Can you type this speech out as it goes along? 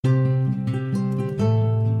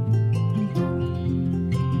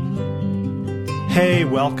Hey,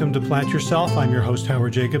 welcome to Plant Yourself. I'm your host,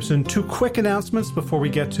 Howard Jacobson. Two quick announcements before we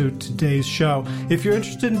get to today's show. If you're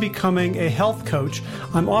interested in becoming a health coach,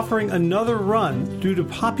 I'm offering another run due to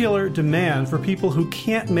popular demand for people who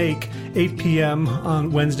can't make 8 p.m.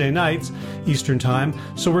 on Wednesday nights, Eastern Time.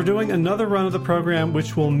 So we're doing another run of the program,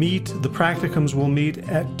 which will meet, the practicums will meet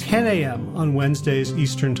at 10 a.m. on Wednesdays,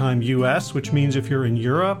 Eastern Time, U.S., which means if you're in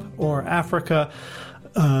Europe or Africa,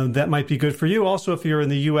 that might be good for you. Also, if you're in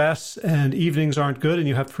the U.S. and evenings aren't good and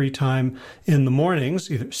you have free time in the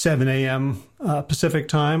mornings, either 7 a.m. Pacific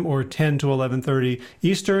time or 10 to 11:30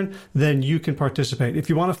 Eastern, then you can participate. If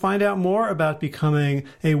you want to find out more about becoming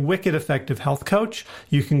a wicked effective health coach,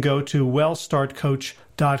 you can go to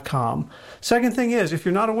wellstartcoach.com. Second thing is, if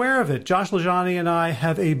you're not aware of it, Josh LaJaunie and I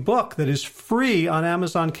have a book that is free on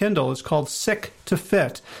Amazon Kindle. It's called Sick to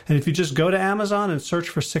Fit. And if you just go to Amazon and search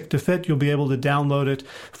for Sick to Fit, you'll be able to download it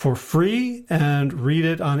for free and read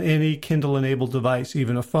it on any Kindle-enabled device,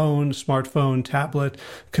 even a phone, smartphone, tablet,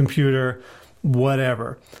 computer,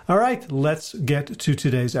 whatever. All right, let's get to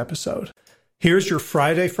today's episode. Here's your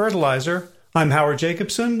Friday fertilizer. I'm Howard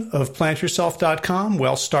Jacobson of PlantYourself.com,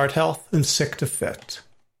 WellStart Health, and Sick to Fit.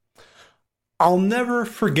 I'll never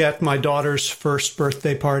forget my daughter's first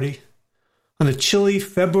birthday party. On a chilly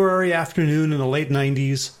February afternoon in the late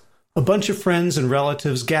 90s, a bunch of friends and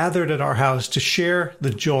relatives gathered at our house to share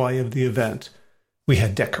the joy of the event. We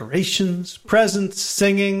had decorations, presents,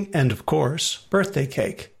 singing, and of course, birthday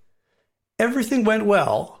cake. Everything went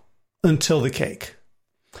well until the cake.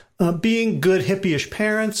 Being good hippie-ish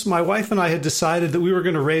parents, my wife and I had decided that we were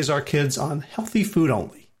going to raise our kids on healthy food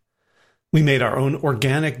only. We made our own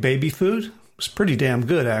organic baby food. It was pretty damn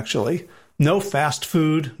good, actually. No fast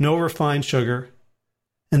food, no refined sugar.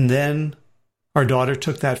 And then our daughter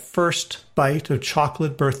took that first bite of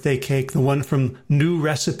chocolate birthday cake, the one from New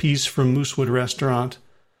Recipes from Moosewood Restaurant,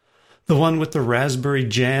 the one with the raspberry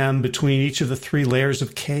jam between each of the 3 layers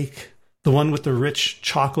of cake, the one with the rich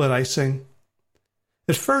chocolate icing.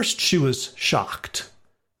 At first, she was shocked,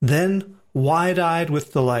 then wide-eyed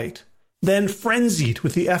with delight, then frenzied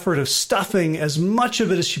with the effort of stuffing as much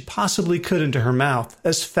of it as she possibly could into her mouth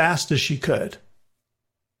as fast as she could.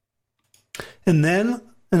 And then,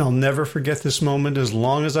 and I'll never forget this moment as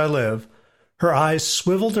long as I live, her eyes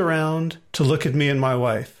swiveled around to look at me and my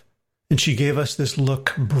wife, and she gave us this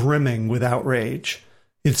look brimming with outrage.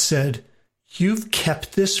 It said, "You've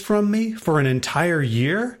kept this from me for an entire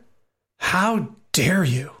year? How dare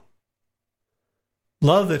you?"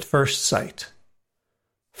 Love at first sight.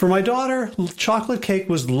 For my daughter, chocolate cake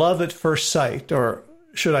was love at first sight, or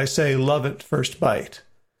should I say love at first bite.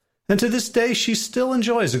 And to this day, she still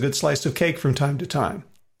enjoys a good slice of cake from time to time.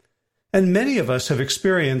 And many of us have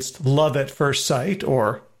experienced love at first sight,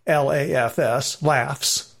 or LAFS,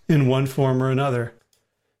 laughs, in one form or another.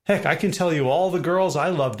 Heck, I can tell you all the girls I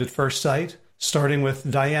loved at first sight, starting with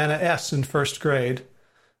Diana S. in first grade.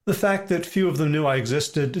 The fact that few of them knew I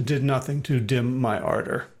existed did nothing to dim my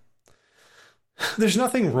ardor. There's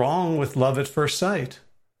nothing wrong with love at first sight.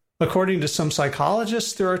 According to some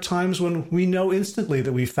psychologists, there are times when we know instantly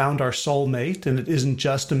that we found our soulmate, and it isn't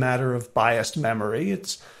just a matter of biased memory.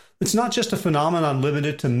 It's not just a phenomenon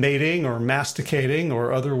limited to mating or masticating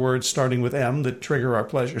or other words starting with M that trigger our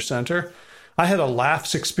pleasure center. I had a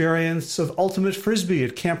laughs experience of ultimate frisbee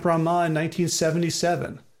at Camp Ramah in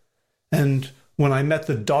 1977. And when I met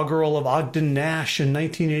the doggerel of Ogden Nash in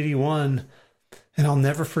 1981, and I'll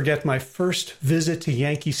never forget my first visit to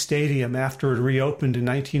Yankee Stadium after it reopened in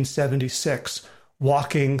 1976,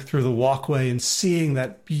 walking through the walkway and seeing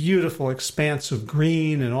that beautiful expanse of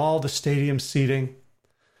green and all the stadium seating.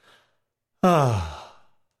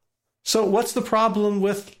 So what's the problem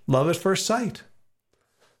with love at first sight?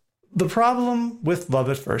 The problem with love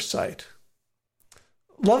at first sight.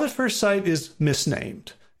 Love at first sight is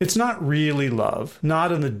misnamed. It's not really love,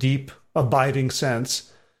 not in the deep, abiding sense.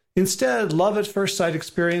 Instead, love at first sight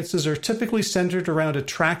experiences are typically centered around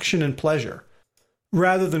attraction and pleasure,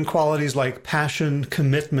 rather than qualities like passion,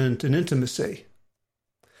 commitment, and intimacy.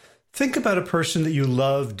 Think about a person that you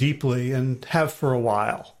love deeply and have for a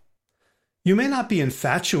while. You may not be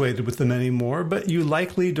infatuated with them anymore, but you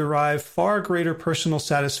likely derive far greater personal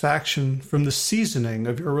satisfaction from the seasoning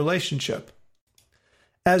of your relationship.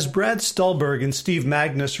 As Brad Stulberg and Steve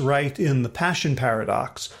Magnus write in The Passion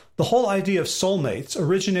Paradox, the whole idea of soulmates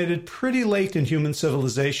originated pretty late in human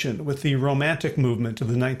civilization with the Romantic movement of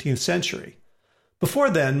the 19th century.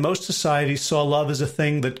 Before then, most societies saw love as a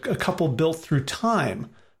thing that a couple built through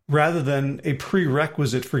time, rather than a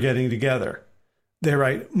prerequisite for getting together. They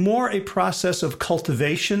write, more a process of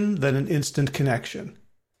cultivation than an instant connection.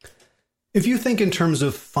 If you think in terms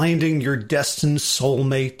of finding your destined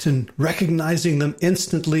soulmate and recognizing them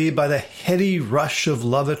instantly by the heady rush of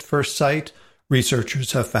love at first sight,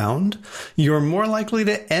 researchers have found, you're more likely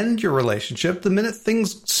to end your relationship the minute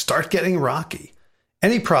things start getting rocky.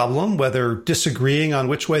 Any problem, whether disagreeing on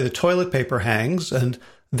which way the toilet paper hangs, and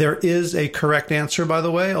there is a correct answer, by the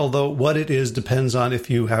way, although what it is depends on if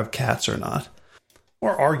you have cats or not,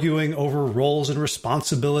 or arguing over roles and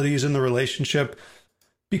responsibilities in the relationship,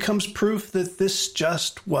 becomes proof that this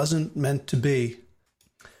just wasn't meant to be.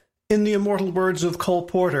 In the immortal words of Cole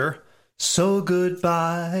Porter, "So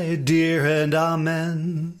goodbye, dear, and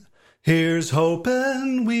amen. Here's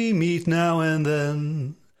hoping we meet now and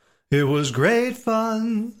then. It was great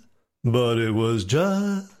fun, but it was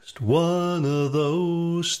just one of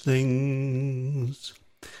those things."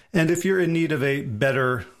 And if you're in need of a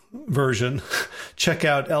better version, check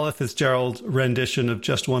out Ella Fitzgerald's rendition of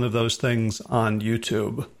Just One of Those Things on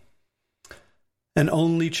YouTube. An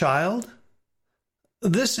only child?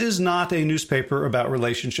 This is not a newspaper about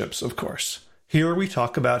relationships, of course. Here we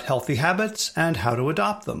talk about healthy habits and how to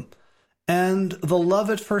adopt them. And the love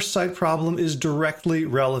at first sight problem is directly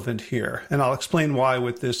relevant here, and I'll explain why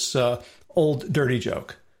with this old dirty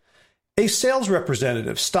joke. A sales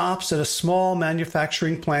representative stops at a small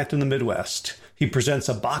manufacturing plant in the Midwest. He presents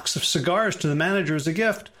a box of cigars to the manager as a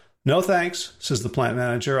gift. "No thanks," says the plant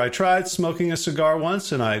manager. "I tried smoking a cigar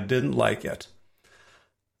once and I didn't like it."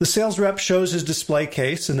 The sales rep shows his display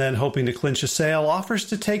case and then, hoping to clinch a sale, offers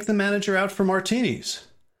to take the manager out for martinis.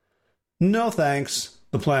 "No thanks,"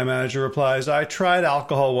 the plant manager replies. "I tried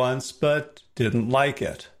alcohol once but didn't like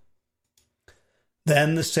it."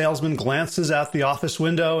 Then the salesman glances out the office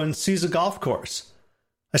window and sees a golf course.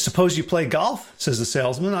 "I suppose you play golf?" says the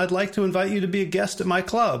salesman. "I'd like to invite you to be a guest at my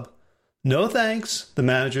club." "No thanks," the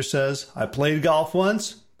manager says. "I played golf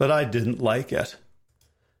once, but I didn't like it."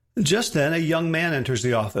 Just then, a young man enters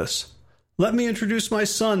the office. "Let me introduce my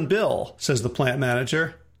son, Bill," says the plant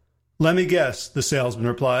manager. "Let me guess," the salesman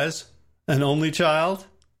replies. "An only child?"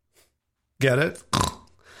 Get it?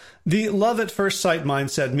 The love at first sight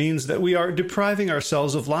mindset means that we are depriving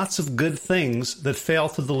ourselves of lots of good things that fail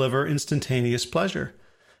to deliver instantaneous pleasure.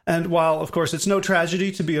 And while, of course, it's no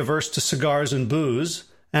tragedy to be averse to cigars and booze,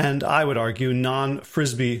 and I would argue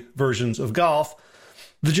non-Frisbee versions of golf,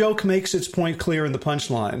 the joke makes its point clear in the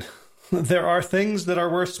punchline. There are things that are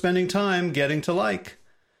worth spending time getting to like.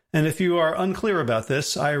 And if you are unclear about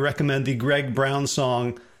this, I recommend the Greg Brown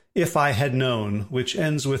song, "If I Had Known," which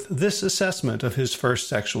ends with this assessment of his first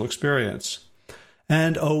sexual experience.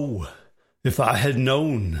 "And oh, if I had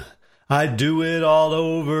known, I'd do it all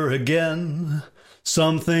over again.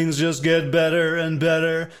 Some things just get better and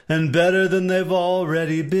better and better than they've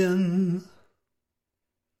already been."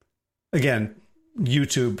 Again,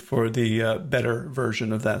 YouTube for the better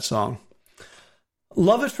version of that song.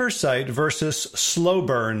 Love at first sight versus slow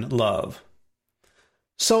burn love.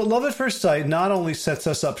 So love at first sight not only sets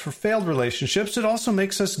us up for failed relationships, it also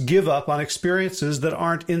makes us give up on experiences that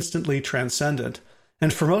aren't instantly transcendent.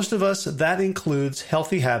 And for most of us, that includes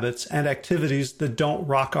healthy habits and activities that don't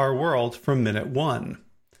rock our world from minute one.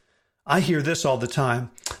 I hear this all the time.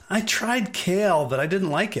 "I tried kale, but I didn't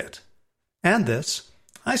like it." And this.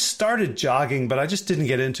 "I started jogging, but I just didn't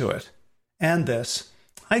get into it." And this.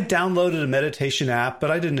 "I downloaded a meditation app, but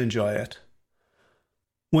I didn't enjoy it."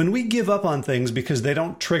 When we give up on things because they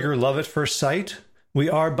don't trigger love at first sight, we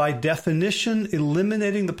are by definition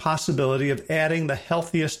eliminating the possibility of adding the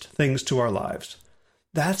healthiest things to our lives.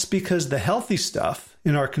 That's because the healthy stuff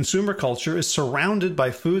in our consumer culture is surrounded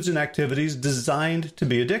by foods and activities designed to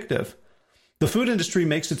be addictive. The food industry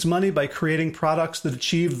makes its money by creating products that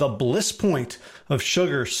achieve the bliss point of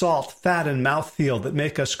sugar, salt, fat, and mouthfeel that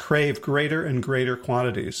make us crave greater and greater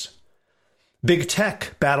quantities. Big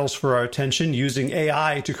tech battles for our attention using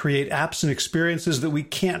AI to create apps and experiences that we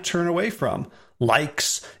can't turn away from.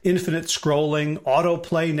 Likes, infinite scrolling,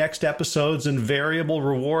 autoplay next episodes, and variable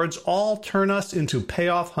rewards all turn us into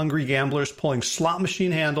payoff-hungry gamblers pulling slot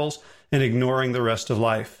machine handles and ignoring the rest of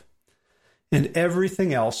life. And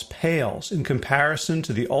everything else pales in comparison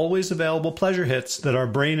to the always available pleasure hits that our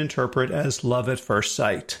brain interpret as love at first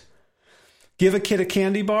sight. Give a kid a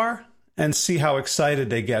candy bar and see how excited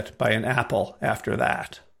they get by an apple after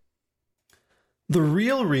that. The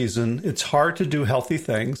real reason it's hard to do healthy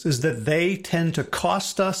things is that they tend to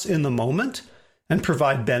cost us in the moment and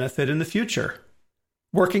provide benefit in the future.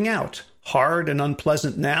 Working out, hard and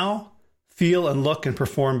unpleasant now, feel and look and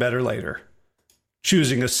perform better later.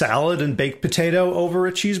 Choosing a salad and baked potato over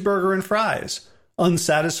a cheeseburger and fries,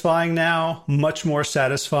 unsatisfying now, much more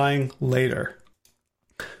satisfying later.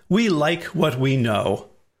 We like what we know.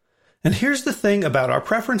 And here's the thing about our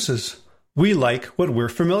preferences. We like what we're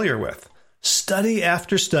familiar with. Study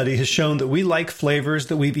after study has shown that we like flavors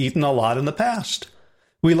that we've eaten a lot in the past.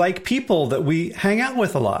 We like people that we hang out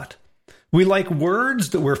with a lot. We like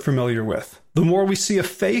words that we're familiar with. The more we see a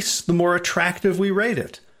face, the more attractive we rate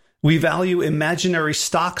it. We value imaginary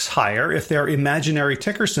stocks higher if their imaginary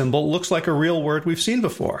ticker symbol looks like a real word we've seen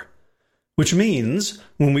before. Which means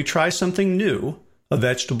when we try something new, a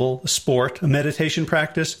vegetable, a sport, a meditation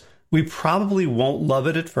practice, we probably won't love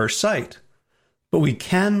it at first sight. But we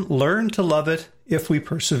can learn to love it if we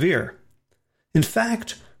persevere. In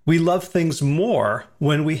fact, we love things more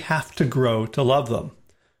when we have to grow to love them.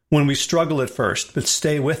 When we struggle at first, but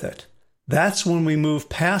stay with it. That's when we move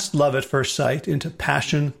past love at first sight into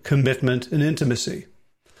passion, commitment, and intimacy.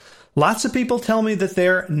 Lots of people tell me that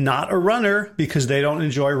they're not a runner because they don't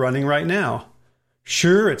enjoy running right now.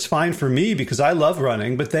 Sure, it's fine for me because I love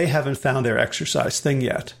running, but they haven't found their exercise thing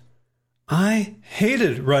yet. I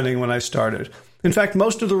hated running when I started. In fact,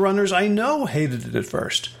 most of the runners I know hated it at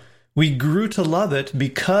first. We grew to love it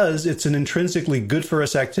because it's an intrinsically good for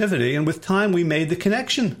us activity, and with time we made the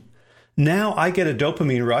connection. Now I get a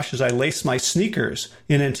dopamine rush as I lace my sneakers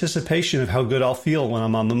in anticipation of how good I'll feel when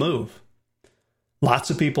I'm on the move. Lots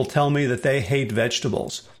of people tell me that they hate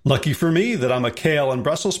vegetables. Lucky for me that I'm a kale and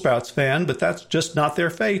Brussels sprouts fan, but that's just not their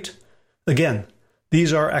fate. Again,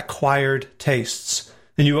 these are acquired tastes,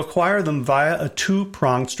 and you acquire them via a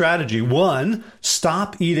two-pronged strategy. One,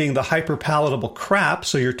 stop eating the hyperpalatable crap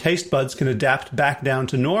so your taste buds can adapt back down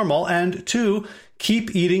to normal, and two,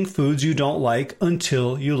 keep eating foods you don't like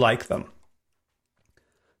until you like them.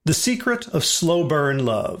 The secret of slow burn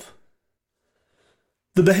love.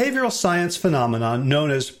 The behavioral science phenomenon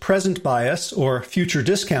known as present bias or future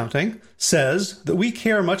discounting says that we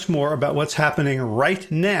care much more about what's happening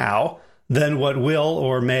right now than what will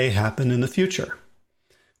or may happen in the future,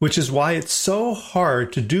 which is why it's so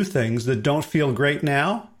hard to do things that don't feel great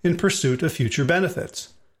now in pursuit of future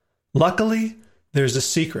benefits. Luckily, there's a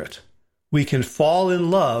secret. We can fall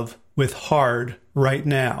in love with hard right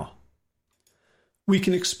now. We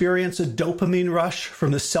can experience a dopamine rush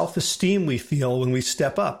from the self-esteem we feel when we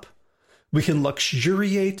step up. We can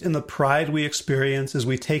luxuriate in the pride we experience as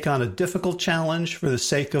we take on a difficult challenge for the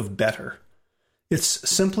sake of better. It's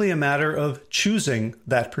simply a matter of choosing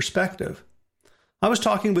that perspective. I was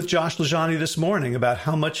talking with Josh LaJaunie this morning about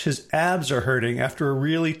how much his abs are hurting after a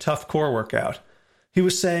really tough core workout. He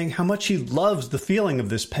was saying how much he loves the feeling of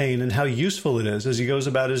this pain and how useful it is as he goes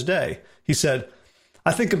about his day. He said,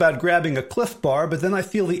 "I think about grabbing a Cliff Bar, but then I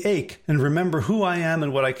feel the ache and remember who I am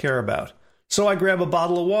and what I care about. So I grab a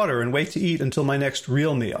bottle of water and wait to eat until my next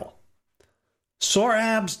real meal." Sore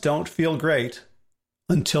abs don't feel great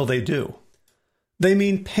until they do. They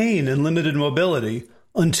mean pain and limited mobility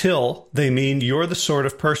until they mean you're the sort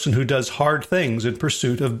of person who does hard things in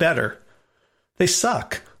pursuit of better. They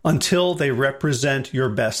suck until they represent your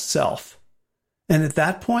best self. And at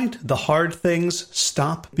that point, the hard things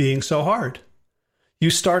stop being so hard. You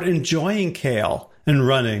start enjoying kale and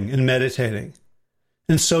running and meditating.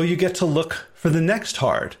 And so you get to look for the next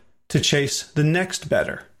hard, to chase the next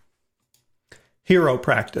better. Hero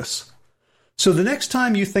practice. So the next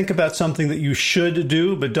time you think about something that you should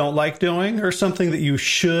do but don't like doing, or something that you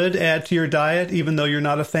should add to your diet even though you're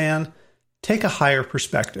not a fan, take a higher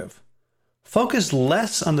perspective. Focus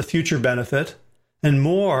less on the future benefit and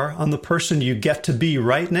more on the person you get to be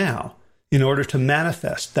right now in order to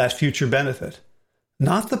manifest that future benefit.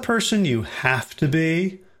 Not the person you have to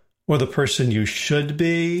be, or the person you should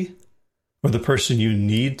be, or the person you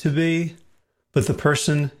need to be, but the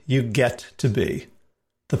person you get to be,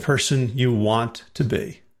 the person you want to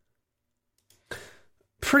be.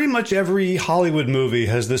 Pretty much every Hollywood movie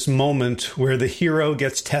has this moment where the hero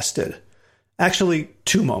gets tested. Actually,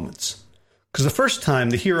 two moments. Because the first time,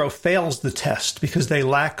 the hero fails the test because they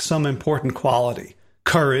lack some important quality.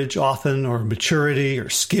 Courage, often, or maturity, or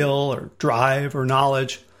skill, or drive, or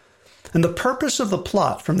knowledge. And the purpose of the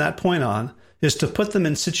plot from that point on is to put them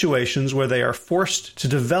in situations where they are forced to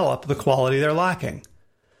develop the quality they're lacking.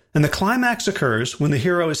 And the climax occurs when the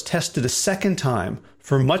hero is tested a second time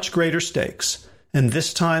for much greater stakes, and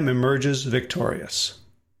this time emerges victorious.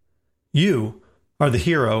 You are the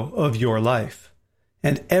hero of your life.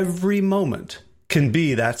 And every moment can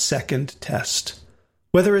be that second test,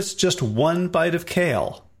 whether it's just one bite of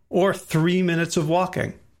kale or 3 minutes of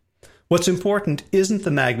walking. What's important isn't the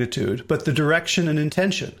magnitude, but the direction and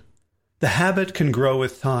intention. The habit can grow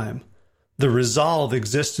with time. The resolve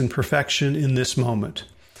exists in perfection in this moment.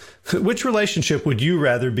 Which relationship would you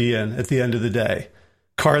rather be in at the end of the day?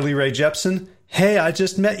 Carly Rae Jepsen, "Hey, I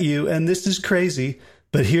just met you and this is crazy,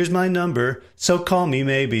 but here's my number, so call me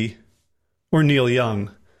maybe." Or Neil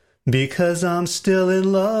Young, Because I'm still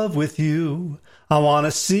in love with you. I want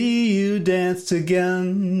to see you dance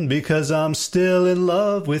again. Because I'm still in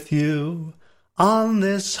love with you. On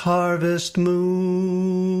this harvest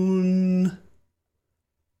moon.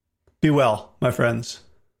 Be well, my friends.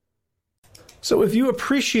 So if you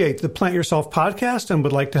appreciate the Plant Yourself podcast and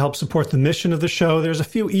would like to help support the mission of the show, there's a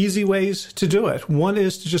few easy ways to do it. One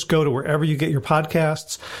is to just go to wherever you get your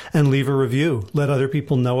podcasts and leave a review. Let other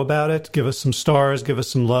people know about it. Give us some stars. Give us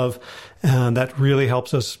some love. And that really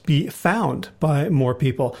helps us be found by more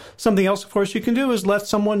people. Something else, of course, you can do is let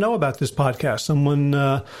someone know about this podcast.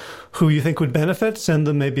 Someone who you think would benefit. Send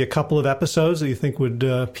them maybe a couple of episodes that you think would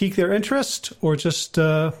pique their interest, or just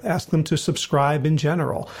ask them to subscribe in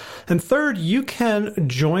general. And third, you can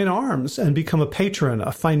join arms and become a patron,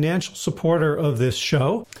 a financial supporter of this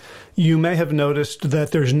show. You may have noticed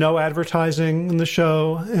that there's no advertising in the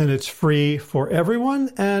show, and it's free for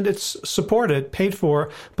everyone, and it's supported, paid for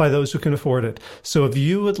by those who can afford it. So if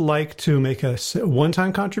you would like to make a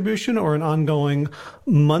one-time contribution or an ongoing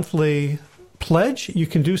monthly pledge, you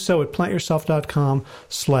can do so at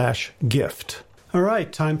plantyourself.com/gift. All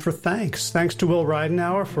right, time for thanks. Thanks to Will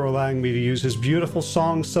Ridenauer for allowing me to use his beautiful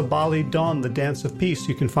song, Sabali Dawn, the Dance of Peace.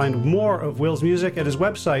 You can find more of Will's music at his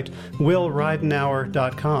website,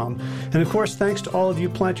 willridenauer.com. And of course, thanks to all of you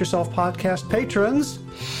Plant Yourself podcast patrons.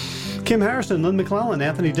 Kim Harrison, Lynn McClellan,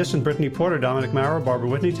 Anthony Disson, Brittany Porter, Dominic Maurer, Barbara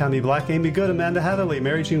Whitney, Tammy Black, Amy Good, Amanda Hatherley,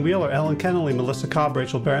 Mary Jean Wheeler, Ellen Kennelly, Melissa Cobb,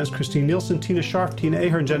 Rachel Behrens, Christine Nielsen, Tina Scharf, Tina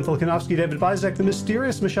Ahern, Jen Filikanovsky, David Vizek, The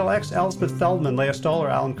Mysterious, Michelle X, Elspeth Feldman, Leah Stoller,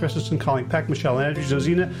 Alan Christensen, Colleen Peck, Michelle Andrews,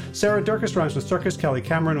 Zosina, Sarah Durkis, Rhymes with Circus, Kelly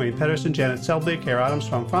Cameron, Wayne Pedersen, Janet Selby, Kara Adams,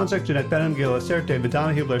 Tom Franzek, Jeanette Benham, Gil Assert, David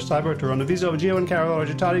Donahue, Blair Cyber, Torona Vizo, Gio and Carol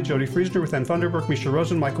Argentati, Jody Friesner, with Ann Funderburg, Misha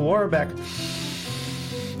Rosen, Michael Warbeck,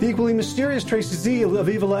 the equally mysterious Tracy Z,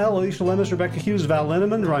 Aviva Lael, Alicia Lemus, Rebecca Hughes, Val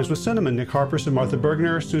Linneman, Rhymes with Cinnamon, Nick Harperson, Martha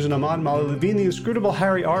Bergner, Susan Ahmad, Molly Levine, the inscrutable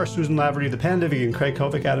Harry R., Susan Laverty, the Pandivigan, Craig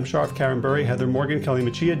Kovic, Adam Scharf, Karen Burry, Heather Morgan, Kelly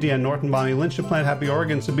Machia, Deanne Norton, Bonnie Lynch, Plant Happy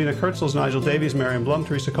Oregon, Sabina Kurtzels, Nigel Davies, Marion Blum,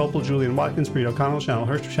 Teresa Copel, Julian Watkins, Breed O'Connell, Shannon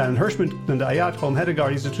Hirschman, Linda Ayat, Holm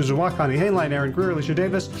Hedegaard, Isa Tuzawa, Connie Hainline, Aaron Greer, Alicia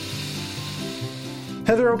Davis,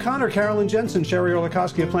 Heather O'Connor, Carolyn Jensen, Sherry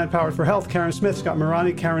Orlikowski of Plant Powered for Health, Karen Smith, Scott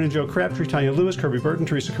Marani, Karen and Joe Crabtree, Tanya Lewis, Kirby Burton,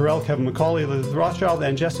 Teresa Carell, Kevin McCauley, Elizabeth Rothschild,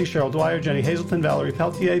 Ann Jesse, Cheryl Dwyer, Jenny Hazelton, Valerie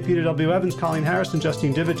Peltier, Peter W. Evans, Colleen Harrison,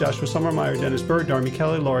 Justine Divitt, Joshua Summermeyer, Dennis Berg, Darmy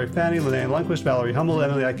Kelly, Laurie Fanny, Linnea Lundquist, Valerie Hummel,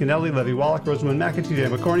 Emily Iaconelli, Levy Wallach, Rosamund McAtee, Dan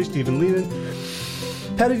McCorney, Stephen Leland,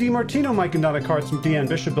 Patty DiMartino, Mike and Donna Kartz, Deanne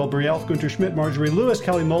Bishop, Bill Brielf, Gunter Schmidt, Marjorie Lewis,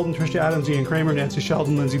 Kelly Molden, Tricia Adams, Ian Kramer, Nancy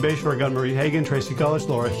Sheldon, Lindsay Bayshore, Gunn-Marie Hagan, Tracy Gullis,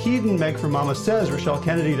 Laura Heeden, Meg from Mama Says, Rochelle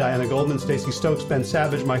Kennedy, Diana Goldman, Stacey Stokes, Ben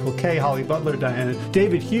Savage, Michael Kay, Holly Butler, Diana,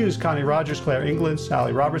 David Hughes, Connie Rogers, Claire England,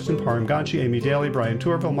 Sally Robertson, Param Ganchi, Amy Daly, Brian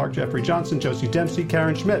Tourville, Mark Jeffrey Johnson, Josie Dempsey,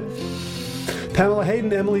 Karen Schmidt, Pamela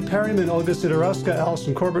Hayden, Emily Perryman, Olga Sidorowska,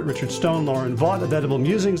 Allison Corbett, Richard Stone, Lauren Vaught of Edible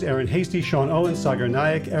Musings, Aaron Hasty, Sean Owen, Sagar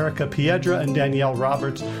Nayak, Erica Piedra, and Danielle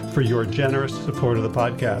Roberts for your generous support of the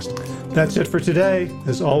podcast. That's it for today.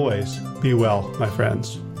 As always, be well, my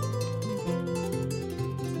friends.